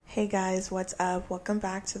Hey guys, what's up? Welcome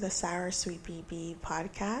back to the 𝚙𝚘𝚒𝚗𝚝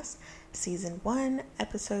podcast, season 1,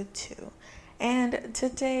 episode 2. And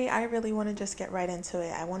today I really want to just get right into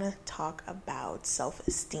it. I want to talk about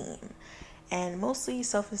self-esteem, and mostly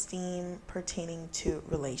self-esteem pertaining to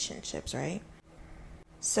relationships, right?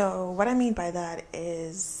 So what I mean by that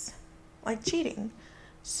is like cheating.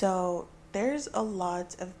 So there's a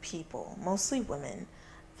lot of people, mostly women,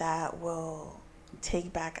 that will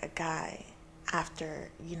take back a guy after,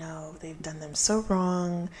 they've done them so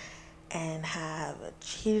wrong and have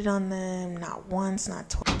cheated on them, not once, not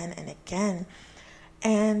twice, and again.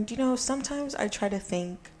 And, sometimes I try to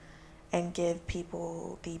think and give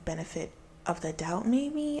people the benefit of the doubt,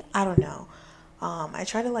 maybe. I don't know. I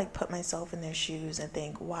try to put myself in their shoes and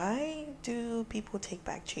think, why do people take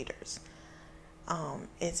back cheaters?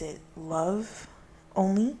 Is it love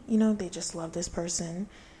only? They just love this person.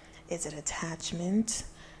 Is it attachment?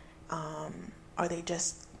 Are they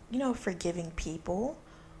just, forgiving people,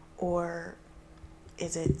 or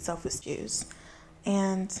is it self-esteem?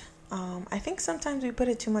 And I think sometimes we put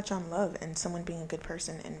it too much on love and someone being a good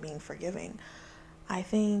person and being forgiving. I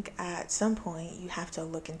think at some point you have to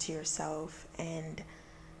look into yourself and,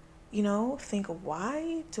 think,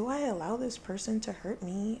 why do I allow this person to hurt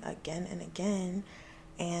me again and again?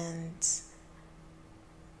 And,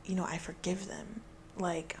 I forgive them.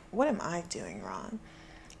 What am I doing wrong?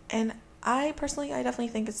 And I definitely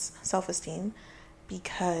think it's self-esteem,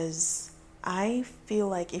 because I feel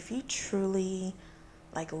like if you truly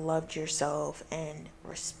loved yourself and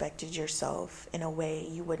respected yourself in a way,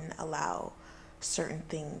 you wouldn't allow certain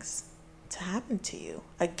things to happen to you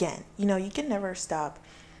again. You can never stop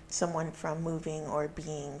someone from moving or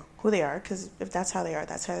being who they are, because if that's how they are,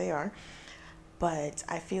 that's how they are. But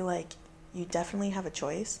I feel like you definitely have a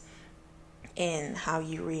choice in how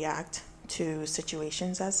you react to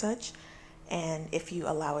situations as such, and if you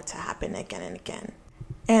allow it to happen again and again.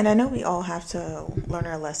 And I know we all have to learn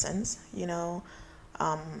our lessons, no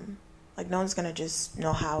one's gonna just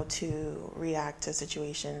know how to react to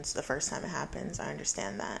situations the first time it happens. I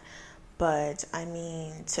understand that, but I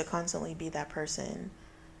mean, to constantly be that person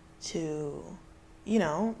to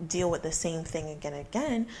deal with the same thing again and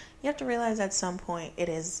again, you have to realize at some point it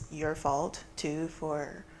is your fault too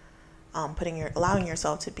for allowing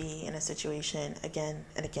yourself to be in a situation again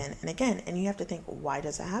and again and again. And you have to think, why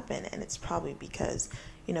does it happen? And it's probably because,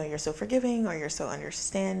 you're so forgiving or you're so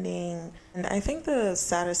understanding. And I think the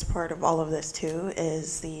saddest part of all of this too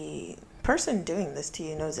is the person doing this to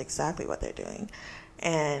you knows exactly what they're doing.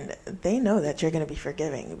 And they know that you're going to be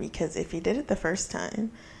forgiving, because if you did it the first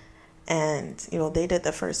time and, they did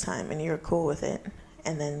the first time and you're cool with it,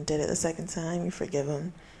 and then did it the second time, you forgive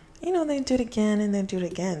them. They do it again and then do it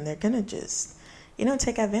again. They're going to just,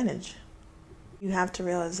 take advantage. You have to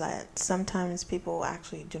realize that sometimes people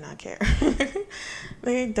actually do not care.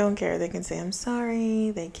 They don't care. They can say, I'm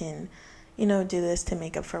sorry. They can, do this to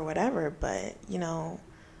make up for whatever. But, you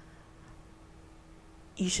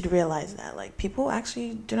should realize that, people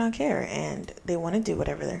actually do not care. And they want to do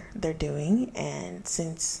whatever they're doing. And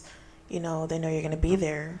since, they know you're going to be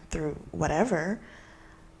there through whatever,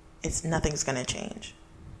 nothing's going to change.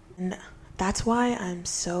 And that's why I'm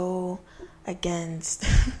so against,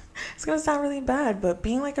 it's going to sound really bad, but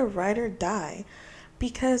being a ride or die,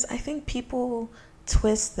 because I think people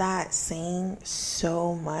twist that saying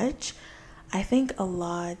so much. I think a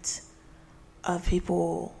lot of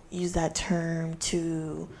people use that term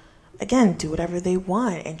to, again, do whatever they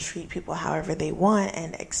want and treat people however they want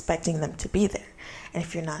and expecting them to be there. And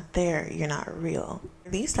if you're not there, you're not real.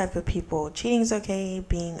 These type of people, cheating is okay,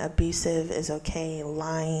 being abusive is okay,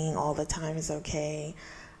 lying all the time is okay,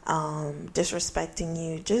 disrespecting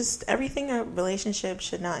you, just everything a relationship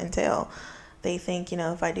should not entail. They think,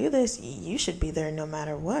 if I do this, you should be there no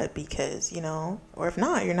matter what, because, or if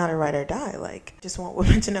not, you're not a ride or die. Just want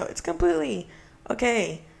women to know it's completely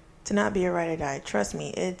okay to not be a ride or die. Trust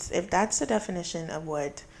me, if that's the definition of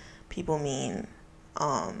what people mean,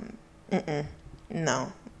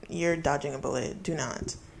 no, you're dodging a bullet. Do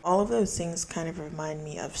not. All of those things kind of remind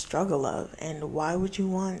me of struggle love. And why would you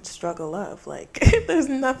want struggle love? There's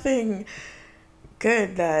nothing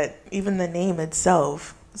good that even the name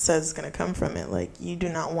itself says is going to come from it. You do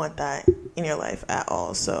not want that in your life at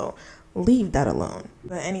all. So leave that alone.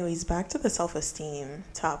 But anyways, back to the self-esteem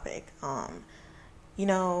topic. I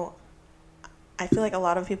feel like a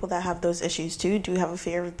lot of people that have those issues too do have a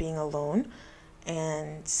fear of being alone.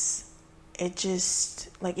 And it just,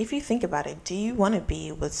 if you think about it, do you want to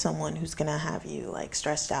be with someone who's going to have you,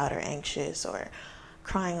 stressed out or anxious or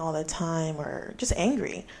crying all the time or just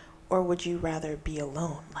angry? Or would you rather be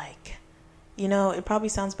alone? it probably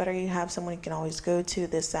sounds better you have someone you can always go to,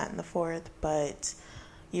 this, that, and the fourth, but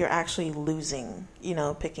you're actually losing,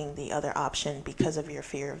 picking the other option because of your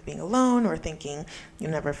fear of being alone or thinking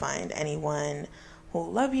you'll never find anyone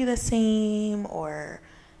who'll love you the same, or,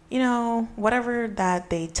 whatever that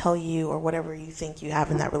they tell you or whatever you think you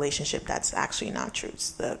have in that relationship that's actually not true.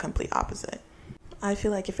 It's the complete opposite. I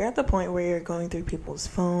feel like if you're at the point where you're going through people's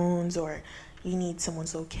phones, or you need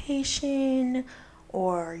someone's location,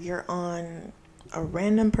 or you're on a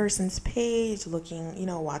random person's page looking,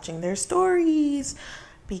 watching their stories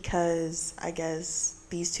because I guess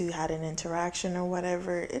these two had an interaction or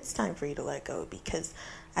whatever, it's time for you to let go, because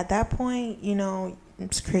at that point,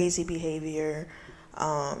 it's crazy behavior.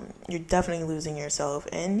 You're definitely losing yourself,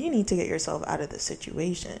 and you need to get yourself out of the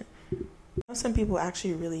situation. Some people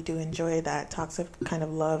actually really do enjoy that toxic kind of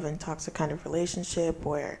love and toxic kind of relationship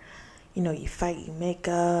where, you fight, you make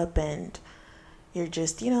up, and you're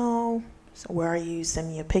just, so where are you? Send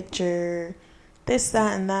me a picture, this,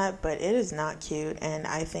 that, and that. But it is not cute, and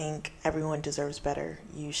I think everyone deserves better.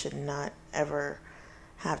 You should not ever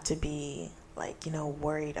have to be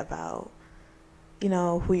worried about,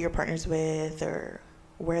 who your partner's with, or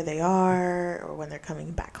where they are, or when they're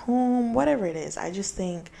coming back home, whatever it is. I just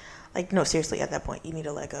think, no, seriously, at that point, you need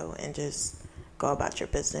to let go and just go about your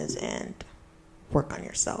business and work on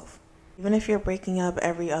yourself. Even if you're breaking up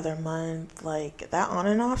every other month, that on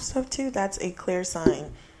and off stuff too, that's a clear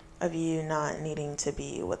sign of you not needing to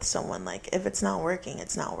be with someone. If it's not working,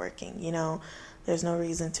 it's not working. There's no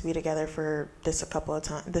reason to be together for this couple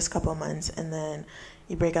of months, and then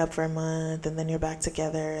you break up for a month, and then you're back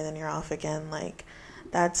together, and then you're off again.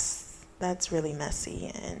 That's really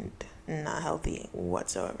messy and not healthy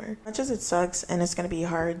whatsoever. As much as it sucks, and it's going to be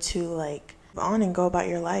hard to move on and go about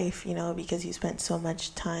your life, because you spent so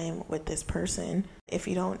much time with this person. If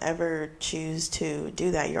you don't ever choose to do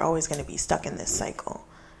that, you're always going to be stuck in this cycle,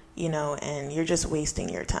 and you're just wasting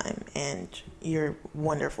your time and your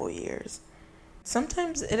wonderful years.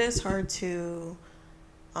 Sometimes it is hard to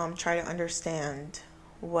try to understand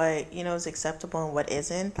what, is acceptable and what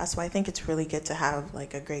isn't. That's why I think it's really good to have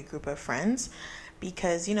a great group of friends,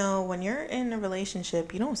 because, when you're in a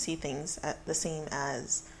relationship, you don't see things the same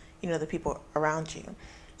as, the people around you.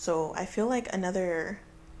 So I feel like another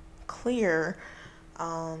clear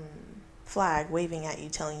flag waving at you,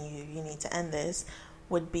 telling you need to end this,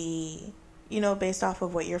 would be, based off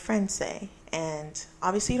of what your friends say. And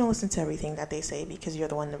obviously you don't listen to everything that they say because you're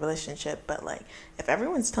the one in the relationship, but if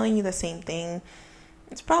everyone's telling you the same thing,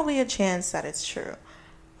 it's probably a chance that it's true.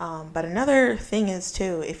 But another thing is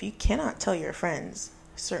too, if you cannot tell your friends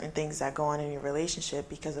certain things that go on in your relationship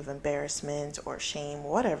because of embarrassment or shame,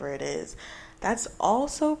 whatever it is, that's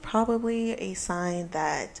also probably a sign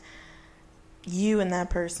that you and that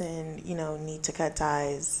person, need to cut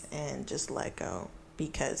ties and just let go,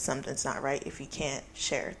 because something's not right if you can't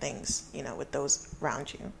share things, with those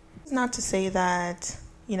around you. It's not to say that,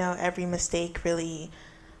 every mistake really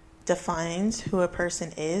defines who a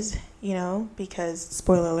person is, because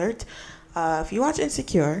spoiler alert, if you watch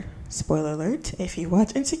Insecure, spoiler alert, if you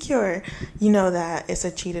watch Insecure, you know that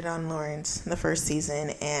Issa cheated on Lawrence in the first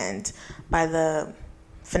season, and by the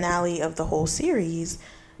finale of the whole series,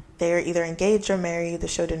 they're either engaged or married. The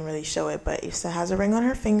show didn't really show it, but Issa has a ring on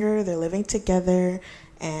her finger, they're living together,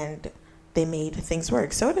 and they made things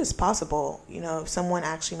work. So it is possible, if someone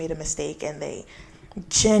actually made a mistake and they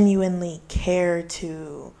genuinely care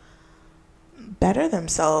to better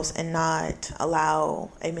themselves and not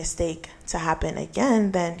allow a mistake to happen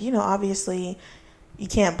again, then, obviously you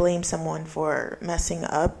can't blame someone for messing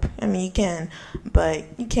up. I mean, you can, but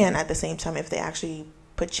you can at the same time if they actually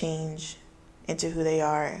put change into who they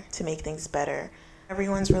are to make things better.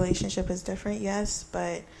 Everyone's relationship is different, yes,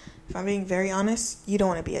 but if I'm being very honest, you don't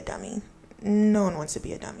want to be a dummy. No one wants to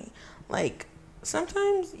be a dummy.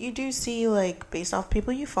 Sometimes you do see, based off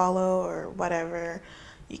people you follow or whatever,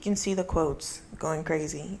 you can see the quotes going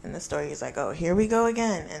crazy, and the story is oh, here we go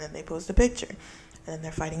again, and then they post a picture, and then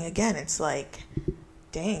they're fighting again. It's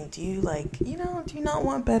dang, do you do you not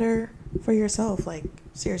want better for yourself?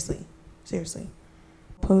 Seriously.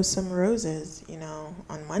 Post some roses,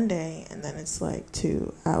 on Monday, and then it's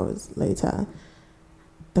 2 hours later,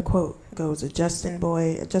 the quote goes, a Justin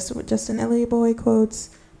LA boy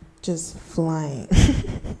quotes just flying.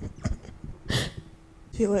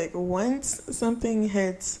 Once something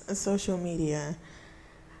hits social media,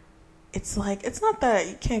 it's it's not that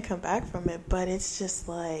you can't come back from it, but it's just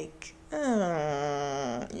I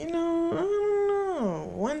don't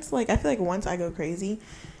know. Once I feel once I go crazy,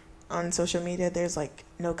 on social media, there's like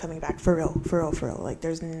no coming back, for real. Like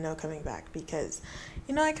there's no coming back, because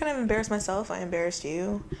I kind of embarrassed myself, I embarrassed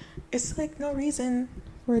you. It's like no reason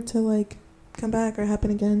for it to like come back or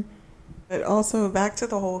happen again. But also back to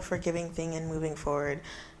the whole forgiving thing and moving forward.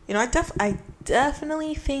 I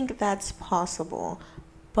definitely think that's possible,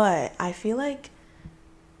 but I feel like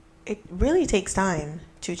it really takes time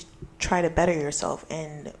to try to better yourself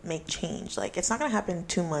and make change. Like, it's not going to happen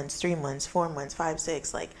 2 months, 3 months, 4 months, 5,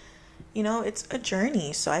 6. Like, it's a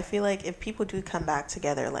journey. So I feel like if people do come back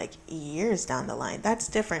together like years down the line, that's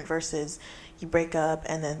different versus you break up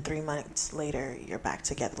and then 3 months later you're back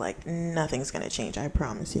together. Like, nothing's going to change, I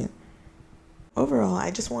promise you. Overall,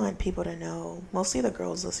 I just want people to know, mostly the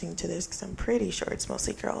girls listening to this, because I'm pretty sure it's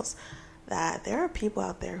mostly girls, that there are people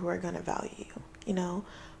out there who are going to value you, who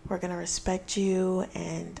are going to respect you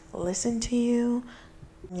and listen to you,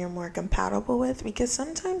 you're more compatible with, because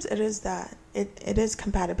sometimes it is that. It is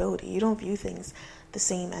compatibility. You don't view things the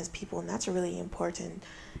same as people, and that's really important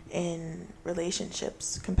in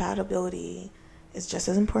relationships. Compatibility is just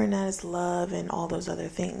as important as love and all those other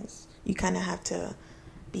things. You kind of have to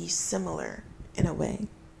be similar in a way.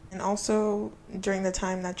 And also, during the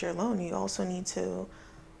time that you're alone, you also need to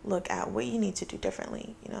look at what you need to do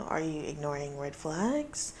differently. Are you ignoring red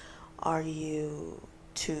flags? Are you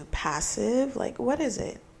too passive? Like, what is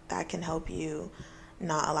it that can help you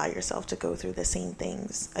not allow yourself to go through the same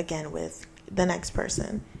things again with the next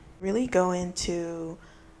person? Really go into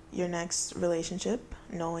your next relationship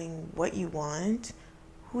knowing what you want,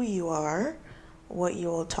 who you are, what you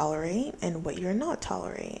will tolerate, and what you're not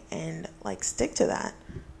tolerate, and like stick to that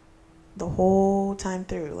the whole time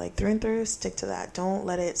through, like through and through. Stick to that. Don't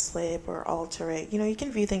let it slip or alter it. You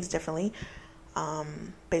can view things differently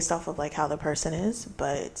based off of like how the person is,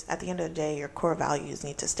 but at the end of the day, your core values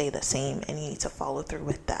need to stay the same, and you need to follow through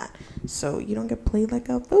with that, so you don't get played like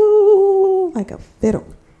a fool, like a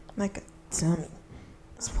fiddle, like a dummy.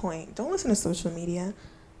 At this point, don't listen to social media.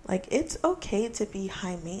 Like, it's okay to be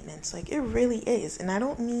high maintenance. Like, it really is. And I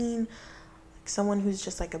don't mean like someone who's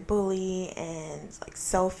just like a bully and like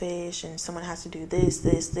selfish and someone has to do this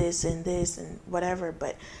and whatever.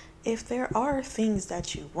 But if there are things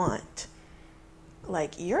that you want,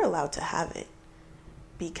 like, you're allowed to have it.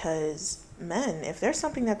 Because men, if there's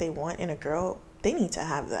something that they want in a girl, they need to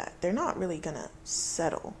have that. They're not really gonna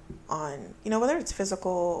settle on, whether it's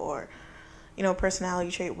physical or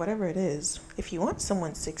personality trait, whatever it is. If you want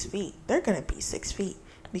someone 6 feet, they're going to be 6 feet,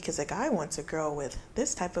 because a guy wants a girl with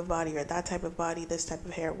this type of body or that type of body, this type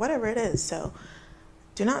of hair, whatever it is. So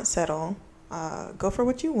do not settle. Go for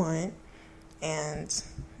what you want. And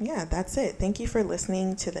yeah, that's it. Thank you for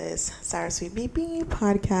listening to this 𝚙𝚒𝚆𝚝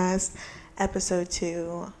podcast, episode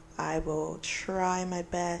 2. I will try my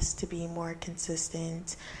best to be more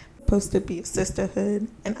consistent. Supposed to be sisterhood,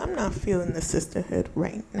 and I'm not feeling the sisterhood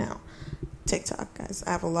right now. TikTok, guys.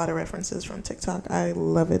 I have a lot of references from TikTok. I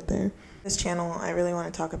love it there. This channel, I really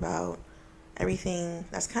want to talk about everything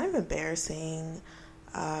that's kind of embarrassing,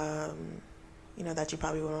 that you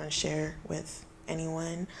probably wouldn't want to share with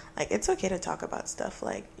anyone. Like, it's okay to talk about stuff.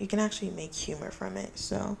 Like, you can actually make humor from it.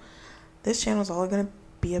 So this channel is all going to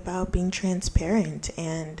be about being transparent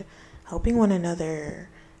and helping one another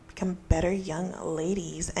become better young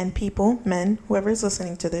ladies and people, men, whoever's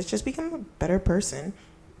listening to this, just become a better person.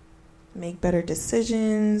 Make better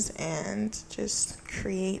decisions and just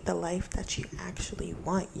create the life that you actually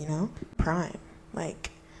want, Prime.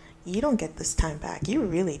 Like, you don't get this time back. You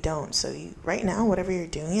really don't. So right now, whatever you're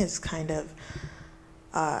doing is kind of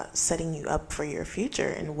setting you up for your future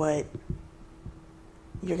and what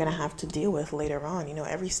you're going to have to deal with later on.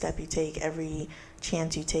 Every step you take, every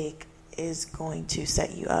chance you take is going to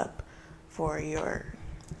set you up for your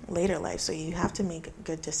later life. So you have to make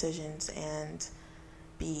good decisions and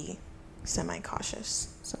be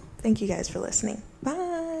semi-cautious. So thank you guys for listening.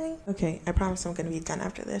 Bye. Okay, I promise I'm going to be done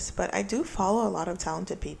after this, but I do follow a lot of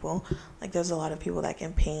talented people. Like, there's a lot of people that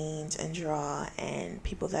can paint and draw, and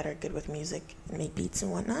people that are good with music and make beats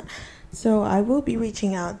and whatnot. So I will be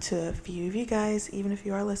reaching out to a few of you guys. Even if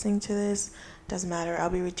you are listening to this, doesn't matter,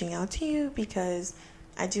 I'll be reaching out to you, because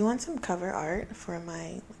I do want some cover art for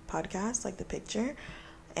my podcast, like the picture,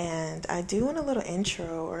 and I do want a little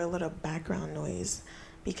intro or a little background noise,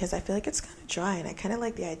 because I feel like it's kind of dry, and I kind of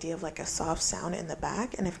like the idea of like a soft sound in the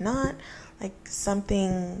back, and if not, like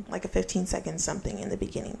something like a 15-second something in the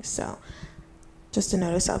beginning. So just a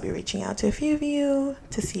notice, I'll be reaching out to a few of you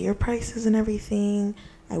to see your prices and everything.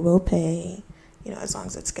 I will pay, as long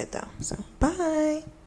as it's good though. So bye.